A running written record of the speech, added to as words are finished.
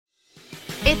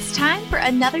It's time for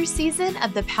another season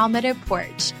of the Palmetto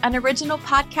Porch, an original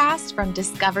podcast from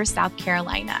Discover South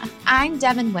Carolina. I'm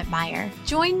Devin Whitmire.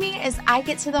 Join me as I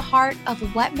get to the heart of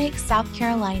what makes South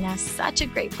Carolina such a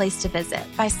great place to visit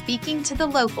by speaking to the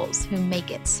locals who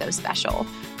make it so special.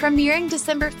 Premiering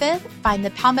December 5th, find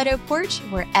the Palmetto Porch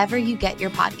wherever you get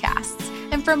your podcasts.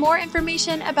 And for more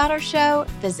information about our show,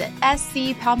 visit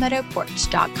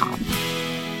scpalmettoporch.com.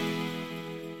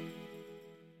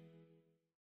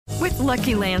 With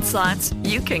Lucky Land Slots,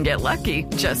 you can get lucky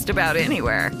just about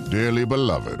anywhere. Dearly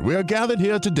beloved, we are gathered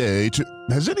here today to...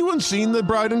 Has anyone seen the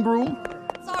bride and groom?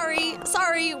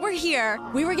 Sorry, we're here.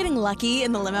 We were getting lucky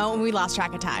in the limo and we lost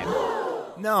track of time.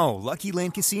 No, Lucky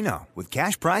Land Casino, with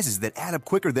cash prizes that add up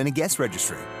quicker than a guest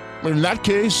registry. In that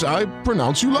case, I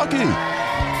pronounce you lucky.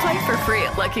 Play for free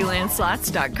at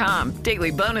LuckyLandSlots.com.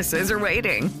 Daily bonuses are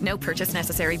waiting. No purchase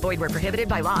necessary. Void where prohibited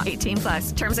by law.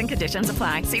 18+. Terms and conditions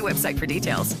apply. See website for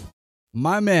details.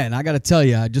 My man, I got to tell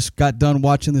you, I just got done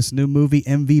watching this new movie,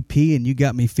 MVP, and you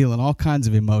got me feeling all kinds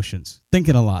of emotions,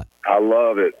 thinking a lot. I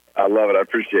love it. I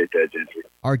appreciate that, Gentry.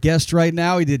 Our guest right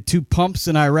now, he did 2 pumps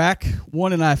in Iraq,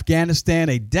 1 in Afghanistan,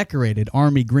 a decorated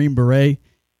Army Green Beret,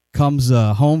 comes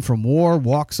home from war,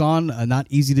 walks on, not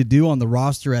easy to do on the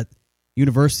roster at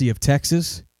University of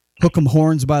Texas. Hook 'em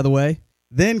horns, by the way.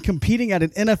 Then competing at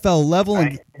an NFL level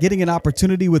and getting an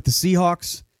opportunity with the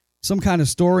Seahawks. Some kind of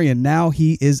story, and now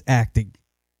he is acting.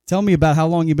 Tell me about how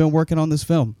long you've been working on this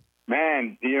film.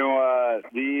 Man,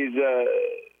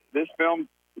 this film,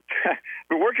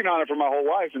 been working on it for my whole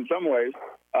life in some ways.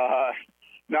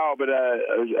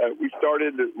 We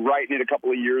started writing it a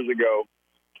couple of years ago,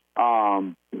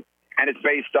 and it's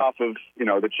based off of,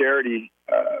 the charity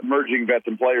Merging Vets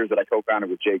and Players that I co-founded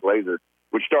with Jake Laser,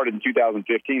 which started in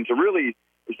 2015. So really,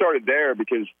 we started there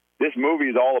because this movie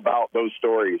is all about those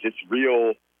stories. It's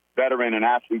real veteran and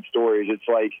athlete stories. It's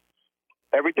like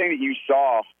everything that you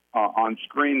saw on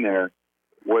screen there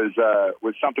was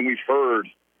something we've heard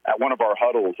at one of our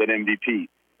huddles at MVP.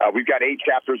 We've got 8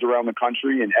 chapters around the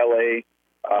country in LA,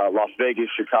 Las Vegas,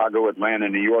 Chicago, Atlanta,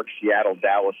 New York, Seattle,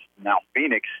 Dallas, now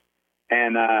Phoenix.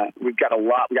 And we've got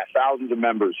thousands of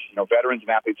members, veterans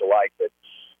and athletes alike that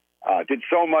did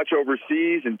so much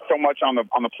overseas and so much on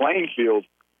the playing field.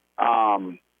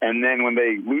 And then when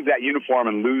they lose that uniform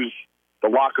and lose the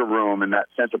locker room and that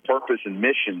sense of purpose and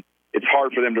mission, it's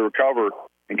hard for them to recover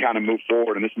and kind of move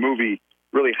forward. And this movie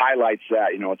really highlights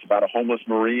that. It's about a homeless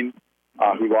Marine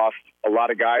who lost a lot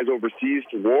of guys overseas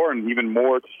to war and even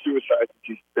more to suicide since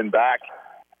he's been back.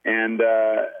 And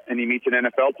he meets an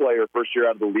NFL player first year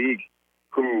out of the league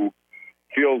who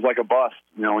feels like a bust,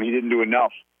 and he didn't do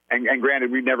enough. And granted,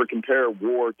 we never compare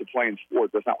war to playing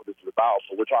sports. That's not what this is about.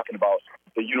 So we're talking about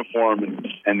the uniform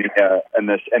and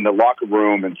the locker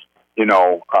room and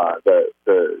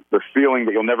the feeling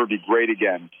that you'll never be great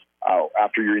again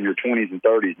after you're in your 20s and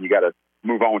 30s and you got to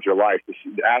move on with your life.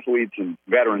 The athletes and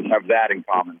veterans have that in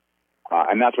common.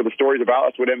 And that's what the story's about.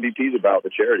 That's what MVP is about, the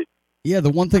charity. Yeah,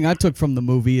 the one thing I took from the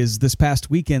movie is this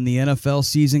past weekend, the NFL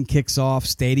season kicks off,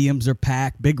 stadiums are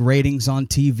packed, big ratings on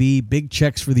TV, big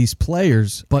checks for these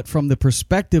players. But from the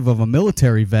perspective of a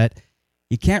military vet,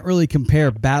 you can't really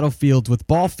compare battlefields with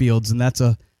ball fields, and that's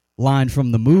a line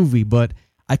from the movie. But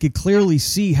I could clearly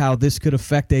see how this could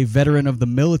affect a veteran of the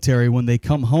military when they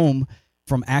come home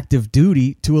from active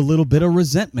duty to a little bit of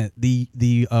resentment.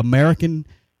 The American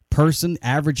person,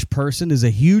 average person, is a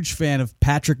huge fan of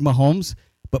Patrick Mahomes,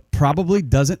 but probably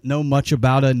doesn't know much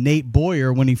about a Nate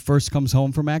Boyer when he first comes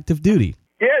home from active duty.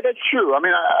 Yeah, that's true. I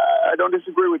mean, I don't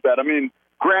disagree with that. I mean,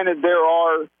 granted, there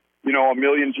are, 1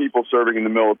 million people serving in the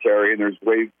military, and there's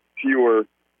way fewer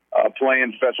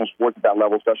playing professional sports at that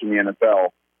level, especially in the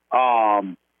NFL.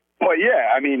 But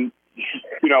yeah, I mean,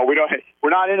 we're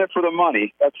not in it for the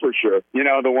money. That's for sure.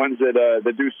 The ones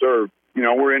that do serve,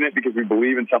 we're in it because we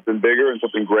believe in something bigger and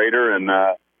something greater, and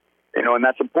and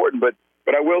that's important. But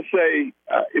I will say,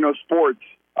 sports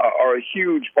are a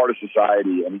huge part of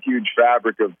society and a huge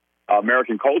fabric of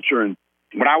American culture. And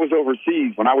when I was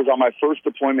overseas, when I was on my first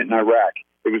deployment in Iraq,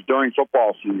 it was during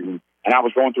football season, and I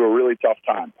was going through a really tough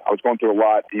time. I was going through a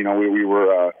lot. We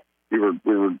were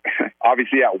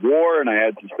obviously at war, and I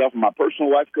had some stuff in my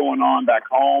personal life going on back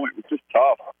home. It was just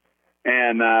tough,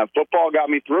 and football got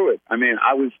me through it. I mean,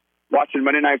 I was watching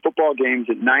Monday Night Football games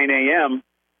at 9 a.m.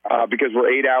 Because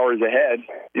we're 8 hours ahead,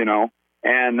 and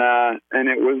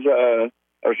it was,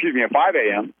 at 5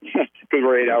 a.m. because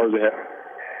we're 8 hours ahead.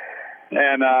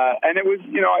 And it was,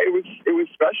 it was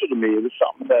special to me. It was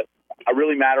something that I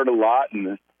really mattered a lot.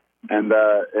 And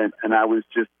I was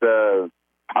just, I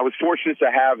was fortunate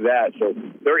to have that. So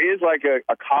there is like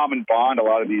a common bond a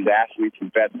lot of these athletes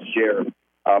and vets share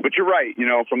But you're right,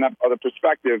 from that other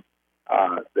perspective,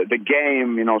 the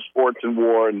game, sports and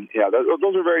war, and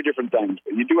those are very different things.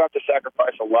 But you do have to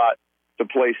sacrifice a lot to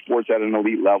play sports at an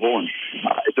elite level, and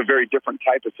it's a very different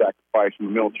type of sacrifice from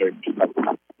the military perspective,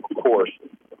 of course.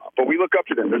 But we look up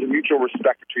to them. There's a mutual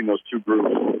respect between those two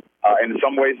groups, and in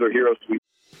some ways, they're heroes to each.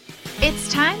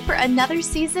 It's time for another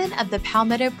season of the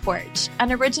Palmetto Porch,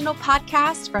 an original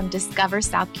podcast from Discover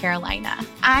South Carolina.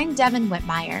 I'm Devin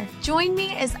Whitmire. Join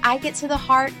me as I get to the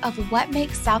heart of what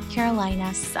makes South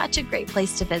Carolina such a great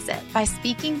place to visit by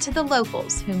speaking to the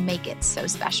locals who make it so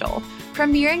special.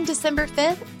 Premiering December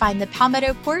 5th, find the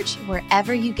Palmetto Porch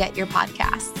wherever you get your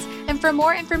podcasts. And for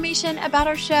more information about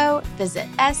our show,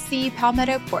 visit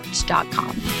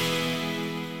scpalmettoporch.com.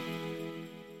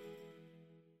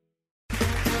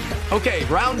 Okay,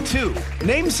 round two.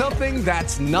 Name something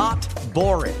that's not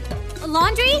boring. A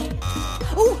laundry?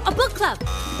 Ooh, a book club.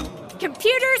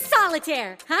 Computer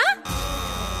solitaire, huh?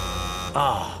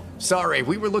 Ah, sorry,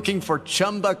 we were looking for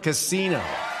Chumba Casino.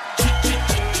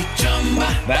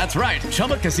 That's right,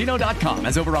 ChumbaCasino.com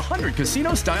has over 100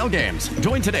 casino-style games.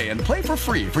 Join today and play for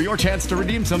free for your chance to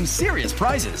redeem some serious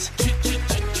prizes.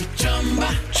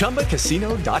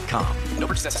 ChumbaCasino.com. No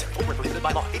purchase necessary. Void where prohibited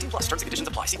by law. 18+. Terms and conditions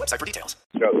apply. See website for details.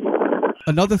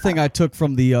 Another thing I took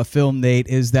from the film, Nate,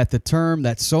 is that the term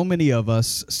that so many of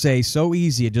us say so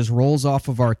easy, it just rolls off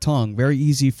of our tongue. Very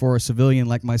easy for a civilian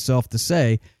like myself to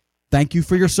say, thank you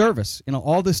for your service.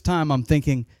 All this time I'm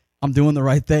thinking I'm doing the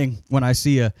right thing. When I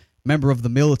see a member of the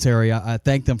military, I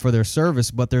thank them for their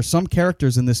service. But there's some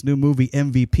characters in this new movie,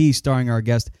 MVP, starring our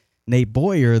guest Nate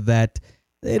Boyer, that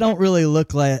they don't really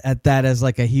look at that as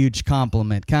like a huge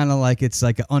compliment, kind of like it's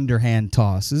like an underhand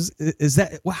toss. Is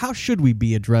that how should we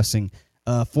be addressing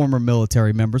former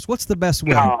military members? What's the best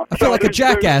way? I feel like a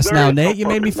jackass now, Nate. You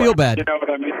made me feel bad. You know what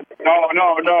I mean? No.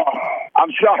 I'm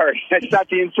sorry. That's not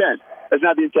the intent.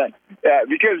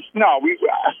 Because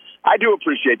I do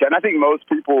appreciate that, and I think most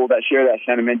people that share that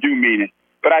sentiment do mean it.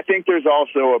 But I think there's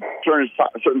also a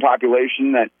certain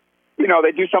population that,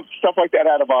 they do stuff like that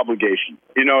out of obligation.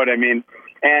 You know what I mean?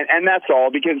 And that's all,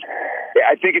 because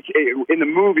I think it's in the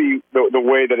movie, the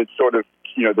way that it's sort of,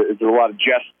 there's a lot of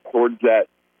jest towards that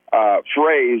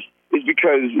phrase is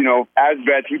because, as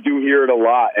vets, we do hear it a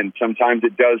lot, and sometimes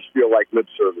it does feel like lip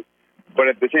service. But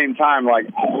at the same time, I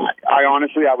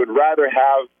would rather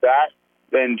have that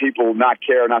than people not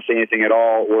care, not say anything at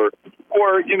all, or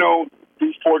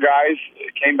these poor guys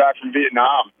came back from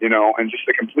Vietnam, and just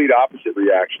the complete opposite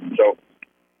reaction. So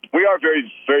we are very,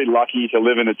 very lucky to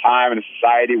live in a time and a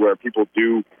society where people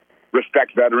do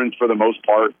respect veterans for the most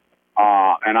part,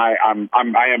 and I am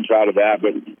proud of that.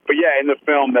 But yeah, in the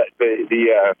film, that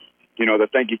the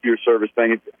thank you for your service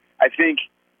thing, I think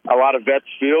a lot of vets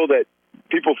feel that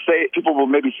people will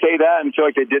maybe say that and feel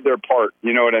like they did their part.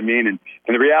 You know what I mean? And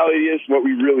the reality is, what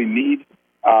we really need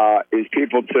is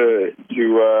people to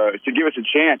give us a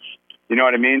chance. You know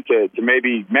what I mean? To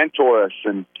maybe mentor us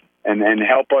and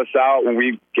help us out when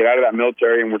we get out of that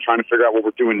military and we're trying to figure out what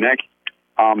we're doing next.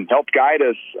 Help guide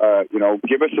us.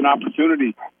 Give us an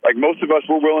opportunity. Like most of us,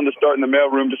 we're willing to start in the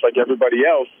mailroom just like everybody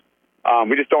else.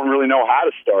 We just don't really know how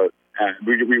to start.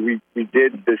 We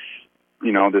did this,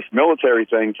 this military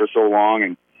thing for so long,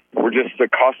 and we're just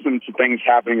accustomed to things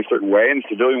happening a certain way. In the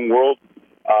civilian world,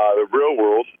 the real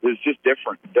world is just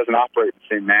different. It doesn't operate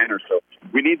the same manner. So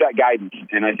we need that guidance,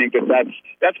 and I think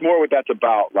that's more what that's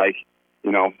about. Like,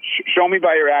 show me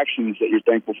by your actions that you're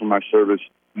thankful for my service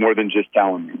more than just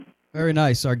telling me. Very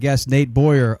nice. Our guest, Nate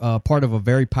Boyer, part of a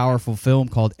very powerful film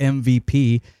called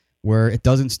MVP, where it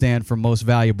doesn't stand for Most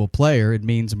Valuable Player. It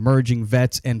means Merging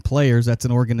Vets and Players. That's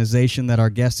an organization that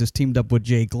our guest has teamed up with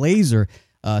Jay Glazer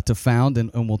to found,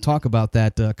 and we'll talk about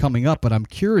that coming up. But I'm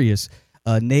curious,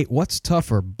 Nate, what's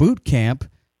tougher, boot camp,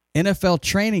 NFL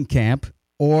training camp,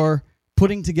 or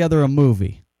putting together a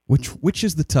movie? Which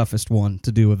is the toughest one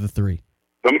to do of the three?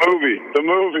 The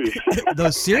movie.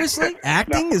 Seriously?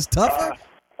 Acting is tougher?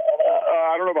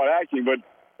 I don't know about acting, but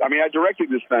I mean, I directed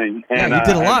this thing, and you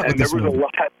did a lot with this movie.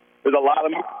 There's a lot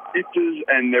of pictures,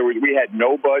 and we had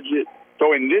no budget.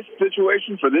 So in this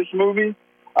situation for this movie,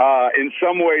 in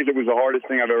some ways it was the hardest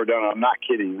thing I've ever done. I'm not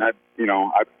kidding. I've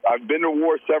been to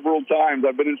war several times.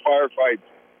 I've been in firefights.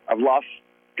 I've lost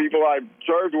people I've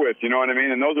served with. You know what I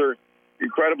mean? And those are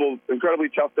incredibly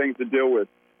tough things to deal with.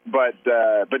 But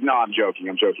no, I'm joking.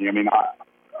 I mean,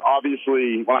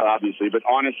 honestly,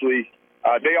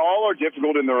 they all are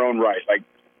difficult in their own right. Like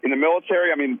in the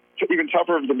military, I mean, even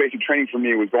tougher of the basic training for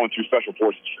me was going through special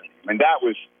forces training. I mean, that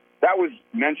was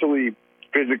mentally,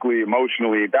 physically,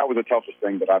 emotionally, that was the toughest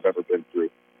thing that I've ever been through.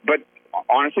 But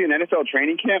honestly, in NFL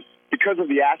training camp, because of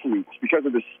the athletes, because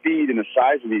of the speed and the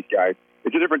size of these guys,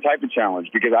 it's a different type of challenge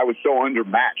because I was so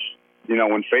undermatched,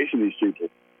 when facing these people.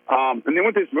 And then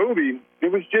with this movie,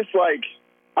 it was just like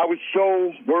I was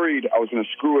so worried I was going to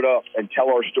screw it up and tell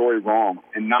our story wrong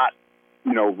and not,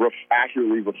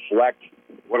 accurately reflect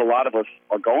what a lot of us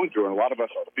are going through and a lot of us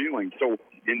are feeling. So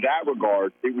in that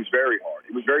regard, it was very hard.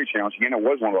 It was very challenging, and it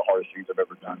was one of the hardest things I've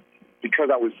ever done because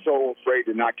I was so afraid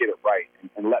to not get it right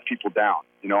and let people down,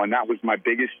 and that was my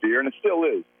biggest fear, and it still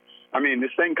is. I mean,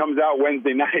 this thing comes out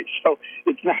Wednesday night, so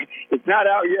it's not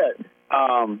out yet.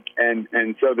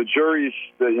 And so the jury's,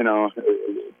 the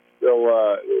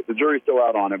jury's still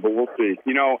out on it, but we'll see.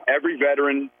 Every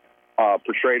veteran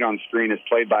portrayed on screen is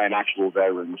played by an actual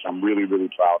veteran, which I'm really, really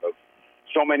proud of.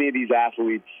 So many of these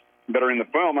athletes that are in the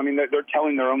film, I mean, they're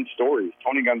telling their own stories.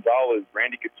 Tony Gonzalez,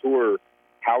 Randy Couture,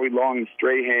 Howie Long,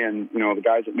 Strahan, the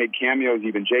guys that made cameos,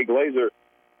 even Jay Glazer.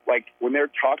 Like when they're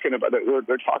talking about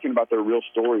their real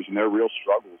stories and their real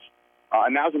struggles.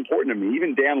 And that was important to me.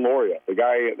 Even Dan Lauria, the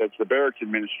guy that's the Beret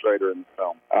administrator in the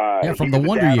film. From the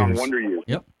Wonder Years. Wonder Years.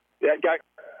 Yep. That guy,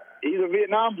 he's a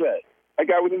Vietnam vet. That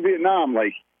guy was in Vietnam.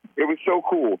 Like, it was so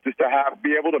cool just to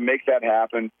be able to make that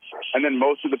happen. And then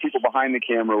most of the people behind the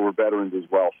camera were veterans as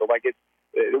well. So, like,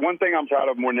 the one thing I'm proud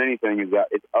of more than anything is that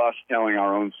it's us telling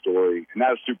our own story. And that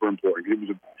was super important. It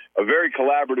was a very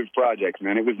collaborative project,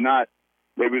 man. It was not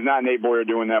Nate Boyer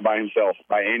doing that by himself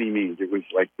by any means. It was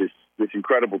like this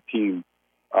incredible team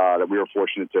that we were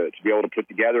fortunate to be able to put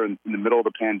together in the middle of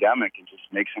the pandemic and just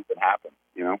make something happen,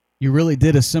 You really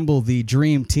did assemble the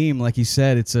dream team. Like you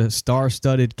said, it's a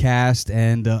star-studded cast,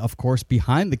 and, of course,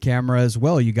 behind the camera as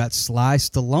well. You got Sly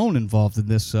Stallone involved in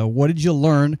this. What did you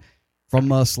learn from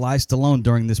Sly Stallone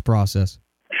during this process?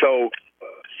 So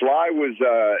Sly was,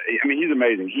 he's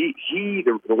amazing.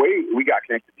 The way we got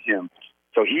connected to him,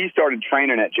 so he started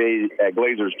training at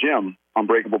Glazer's gym,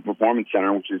 Unbreakable Performance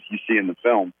Center, which is you see in the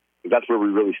film. That's where we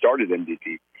really started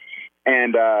MVP.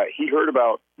 And he heard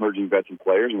about merging vets and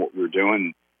players and what we were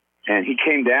doing. And he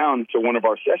came down to one of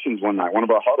our sessions one night, one of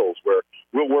our huddles, where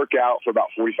we'll work out for about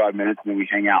 45 minutes and then we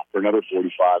hang out for another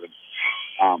 45.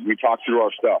 And we talk through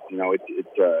our stuff.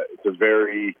 It's a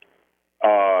very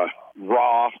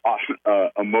raw,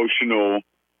 emotional,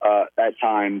 at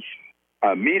times,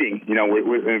 meeting.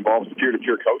 It involves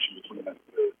peer-to-peer coaching between the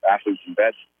athletes and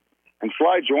vets. And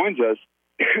Sly joins us,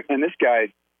 and this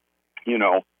guy,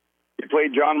 he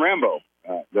played John Rambo,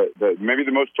 maybe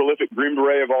the most prolific Green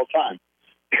Beret of all time.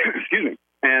 Excuse me.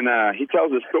 And he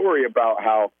tells a story about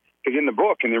how, because in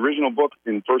the original book,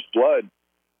 in First Blood,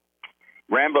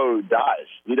 Rambo dies.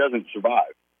 He doesn't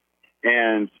survive.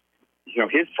 And,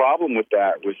 his problem with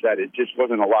that was that it just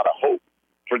wasn't a lot of hope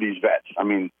for these vets. I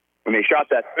mean, when they shot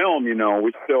that film,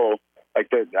 we still,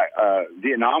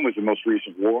 Vietnam was the most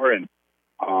recent war, and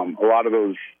a lot of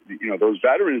those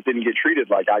veterans didn't get treated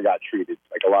like I got treated,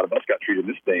 like a lot of us got treated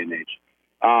in this day and age.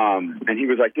 And he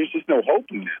was like, there's just no hope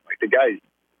in that. Like the guys,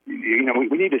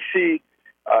 we need to see,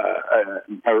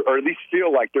 or at least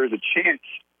feel like there's a chance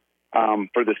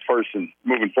for this person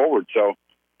moving forward. So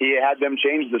he had them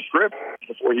change the script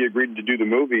before he agreed to do the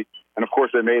movie. And of course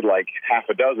they made like half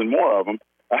a dozen more of them.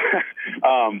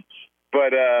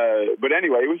 But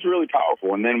anyway, it was really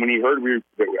powerful. And then when he heard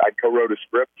I co-wrote a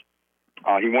script,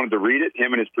 he wanted to read it.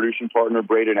 Him and his producing partner,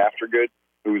 Braden Aftergood,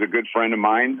 who was a good friend of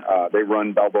mine. They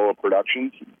run Balboa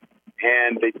Productions,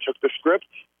 and they took the script.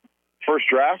 First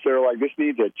draft, they were like, "This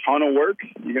needs a ton of work.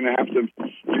 You're gonna have to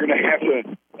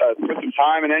put some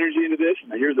time and energy into this."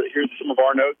 And here's some of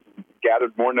our notes.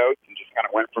 Gathered more notes and just kind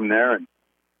of went from there, and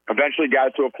eventually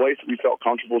got to a place that we felt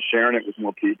comfortable sharing it with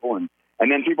more people, and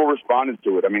then people responded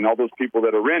to it. I mean, all those people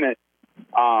that are in it.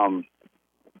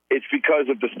 It's because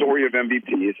of the story of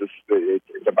MVP.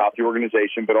 It's about the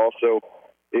organization, but also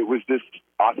it was this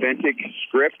authentic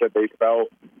script that they felt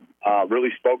really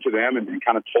spoke to them and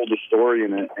kind of told the story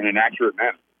in an accurate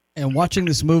manner. And watching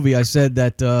this movie, I said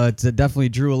that it definitely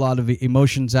drew a lot of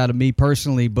emotions out of me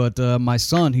personally, but my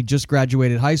son, he just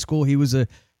graduated high school. He was a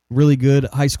really good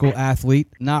high school athlete,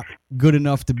 not good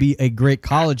enough to be a great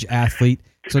college athlete.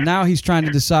 So now he's trying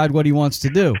to decide what he wants to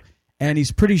do. And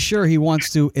he's pretty sure he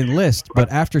wants to enlist.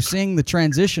 But after seeing the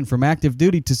transition from active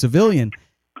duty to civilian,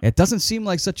 it doesn't seem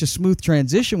like such a smooth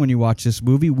transition when you watch this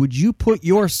movie. Would you put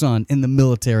your son in the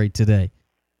military today?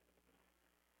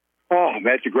 Oh,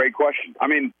 that's a great question. I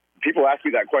mean, people ask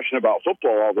me that question about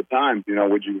football all the time.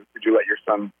 Would you let your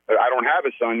son? I don't have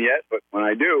a son yet, but when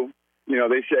I do,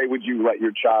 they say, would you let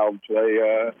your child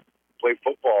play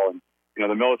football? And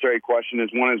the military question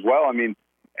is one as well. I mean,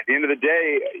 at the end of the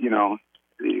day,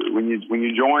 when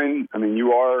you join, I mean,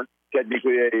 you are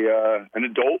technically an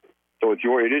adult, so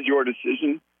it is your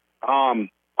decision.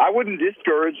 I wouldn't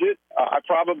discourage it. I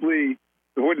probably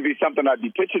wouldn't be something I'd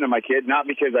be pitching to my kid, not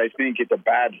because I think it's a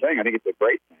bad thing. I think it's a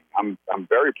great thing. I'm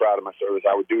very proud of my service.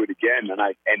 I would do it again.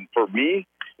 And for me,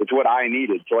 it's what I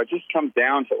needed. So it just comes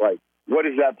down to, like, what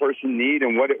does that person need,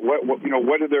 and what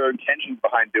are their intentions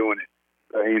behind doing it?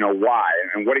 Why,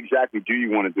 and what exactly do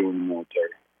you want to do in the military?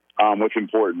 What's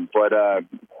important. But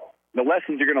the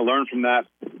lessons you're going to learn from that,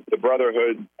 the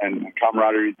brotherhood and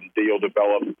camaraderie that you'll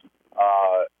develop,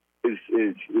 is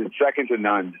second to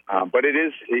none. But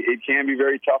it can be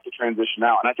very tough to transition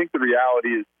out. And I think the reality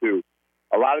is, too,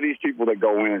 a lot of these people that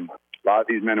go in, a lot of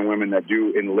these men and women that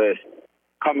do enlist,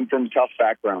 come from tough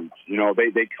backgrounds. A lot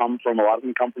of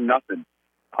them come from nothing,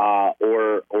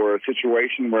 or a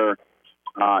situation where,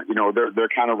 they're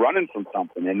kind of running from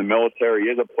something. And the military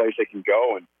is a place they can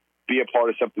go and be a part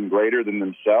of something greater than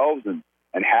themselves, and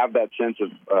have that sense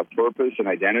of purpose and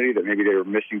identity that maybe they were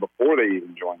missing before they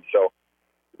even joined. So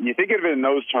you think of it in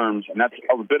those terms, and that's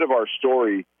a bit of our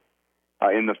story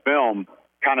in the film,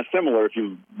 kind of similar, if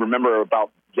you remember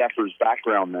about Zephyr's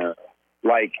background there.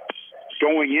 Like,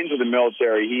 going into the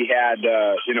military, he had,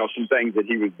 some things that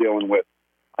he was dealing with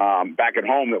back at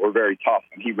home that were very tough,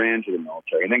 and he ran to the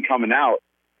military. And then coming out,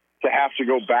 to have to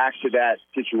go back to that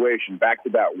situation, back to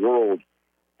that world,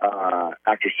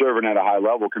 after serving at a high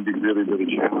level, can be really,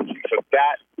 really challenging. So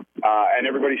that, and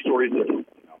everybody's story is different,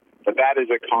 but that is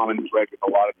a common thread with a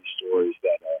lot of these stories,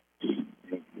 that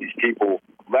these people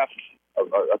left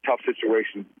a tough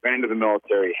situation, ran into the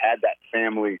military, had that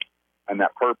family and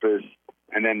that purpose,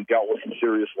 and then dealt with some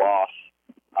serious loss,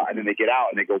 and then they get out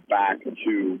and they go back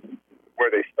to where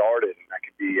they started, and that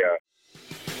could be...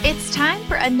 It's time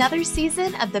for another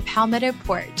season of the Palmetto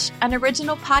Porch, an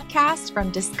original podcast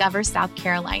from Discover South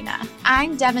Carolina.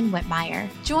 I'm Devin Whitmire.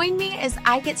 Join me as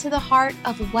I get to the heart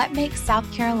of what makes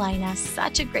South Carolina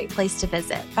such a great place to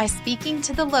visit by speaking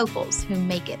to the locals who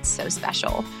make it so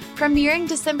special. Premiering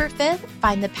December 5th,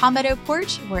 find the Palmetto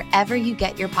Porch wherever you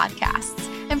get your podcasts.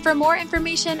 And for more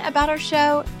information about our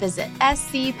show, visit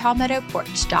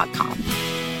scpalmettoporch.com.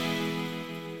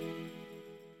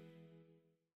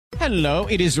 Hello,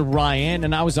 it is Ryan,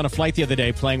 and I was on a flight the other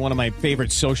day playing one of my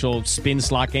favorite social spin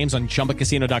slot games on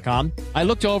ChumbaCasino.com. I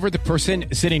looked over at the person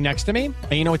sitting next to me,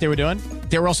 and you know what they were doing?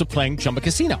 They were also playing Chumba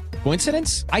Casino.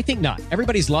 Coincidence? I think not.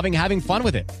 Everybody's loving having fun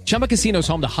with it. Chumba Casino is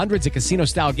home to hundreds of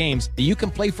casino-style games that you can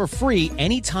play for free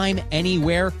anytime,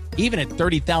 anywhere, even at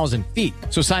 30,000 feet.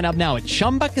 So sign up now at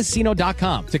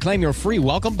ChumbaCasino.com to claim your free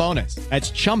welcome bonus.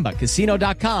 That's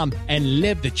ChumbaCasino.com and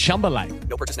live the Chumba life.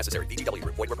 No purchase necessary. VGW.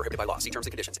 Void where prohibited by law. See terms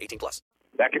and conditions. 18+.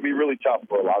 That can be really tough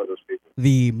for a lot of those people.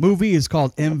 The movie is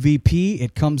called MVP.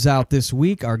 It comes out this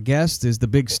week. Our guest is the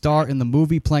big star in the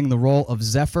movie playing the role of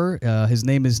Zephyr. His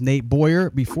name is Nate Boyer.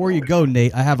 Before you go,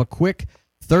 Nate, I have a quick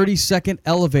 30-second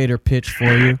elevator pitch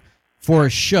for you for a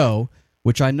show,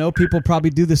 which I know people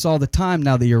probably do this all the time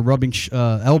now that you're rubbing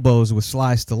elbows with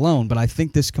Sly Stallone, but I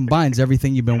think this combines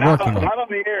everything you've been working on. Not on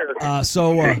the air. What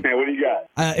do you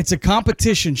got? It's a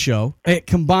competition show. It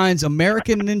combines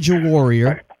American Ninja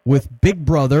Warrior with Big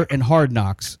Brother and Hard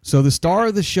Knocks. So the star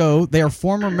of the show, they are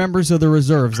former members of the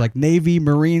reserves like Navy,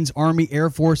 Marines, Army,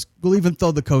 Air Force. We'll even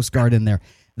throw the Coast Guard in there.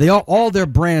 All their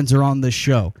brands are on this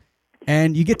show.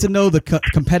 And you get to know the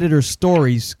competitors'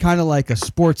 stories, kind of like a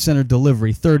Sports Center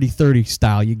delivery, 30-30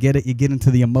 style. You get it. You get into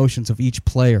the emotions of each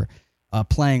player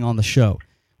playing on the show.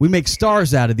 We make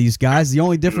stars out of these guys. The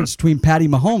only difference between Patty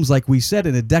Mahomes, like we said,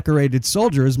 and a decorated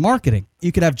soldier is marketing.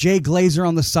 You could have Jay Glazer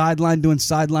on the sideline doing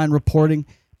sideline reporting.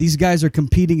 These guys are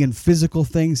competing in physical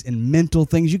things and mental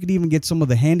things. You could even get some of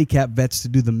the handicap vets to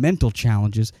do the mental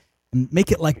challenges and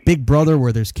make it like Big Brother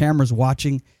where there's cameras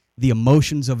watching the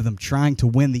emotions of them trying to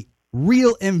win the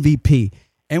real MVP.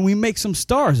 And we make some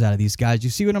stars out of these guys.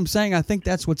 You see what I'm saying? I think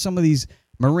that's what some of these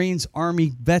Marines,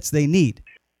 Army vets, they need.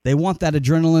 They want that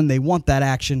adrenaline. They want that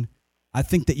action. I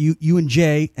think that you and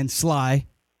Jay and Sly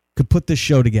could put this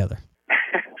show together.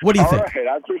 What do you think? All right,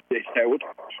 I appreciate that.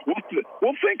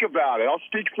 We'll think about it. I'll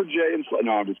speak for Jay and Sly.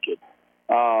 No, I'm just kidding.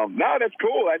 No, that's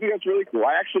cool. I think that's really cool.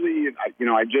 I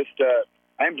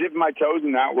am dipping my toes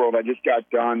in that world. I just got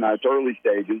done. It's early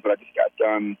stages, but I just got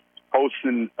done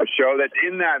hosting a show that's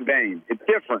in that vein. It's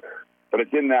different, but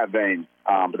it's in that vein.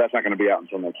 But that's not going to be out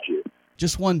until next year.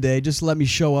 Just one day. Just let me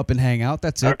show up and hang out.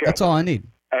 That's it. Okay. That's all I need.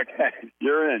 Okay.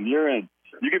 You're in.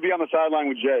 You could be on the sideline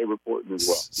with Jay reporting as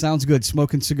well. Sounds good.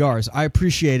 Smoking cigars. I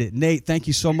appreciate it. Nate, thank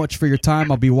you so much for your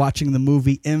time. I'll be watching the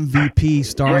movie MVP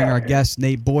starring our guest,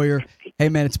 Nate Boyer. Hey,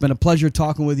 man, it's been a pleasure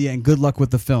talking with you, and good luck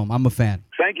with the film. I'm a fan.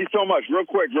 Thank you so much. Real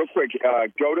quick. Go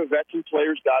to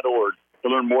veteranplayers.org to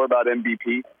learn more about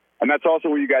MVP. And that's also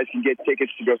where you guys can get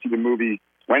tickets to go see the movie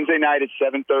Wednesday night at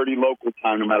 7:30 local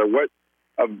time, no matter what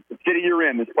of the city you're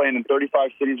in. It's playing in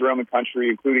 35 cities around the country,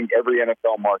 including every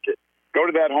NFL market. Go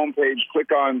to that homepage,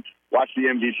 click on Watch the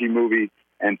MVP movie,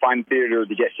 and find theater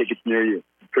to get tickets near you.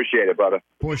 Appreciate it, brother.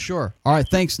 For sure. All right,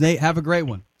 thanks, Nate. Have a great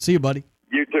one. See you, buddy.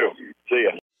 You too. See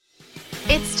ya.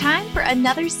 It's time for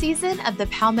another season of the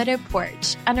Palmetto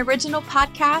Porch, an original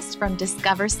podcast from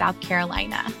Discover South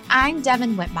Carolina. I'm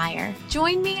Devin Whitmire.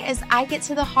 Join me as I get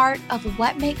to the heart of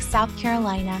what makes South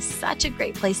Carolina such a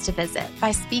great place to visit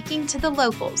by speaking to the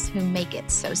locals who make it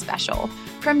so special.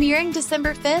 Premiering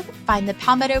December 5th, find the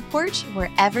Palmetto Porch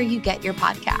wherever you get your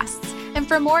podcasts. And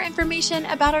for more information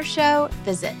about our show,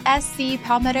 visit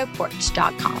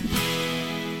scpalmettoporch.com.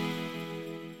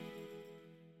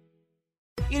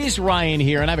 It is Ryan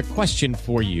here, and I have a question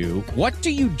for you. What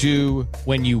do you do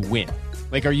when you win?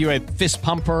 Like, are you a fist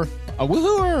pumper, a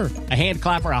woohooer, a hand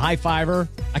clapper, a high fiver?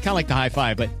 I kind of like the high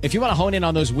five, but if you want to hone in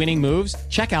on those winning moves,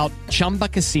 check out Chumba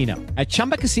Casino. At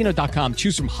ChumbaCasino.com,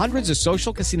 choose from hundreds of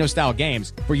social casino-style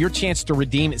games for your chance to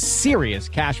redeem serious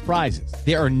cash prizes.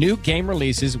 There are new game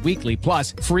releases weekly,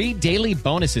 plus free daily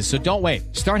bonuses. So don't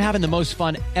wait. Start having the most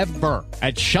fun ever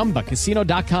at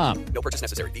ChumbaCasino.com. No purchase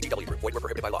necessary. VGW Group. Void where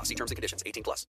prohibited by law. See terms and conditions. 18+.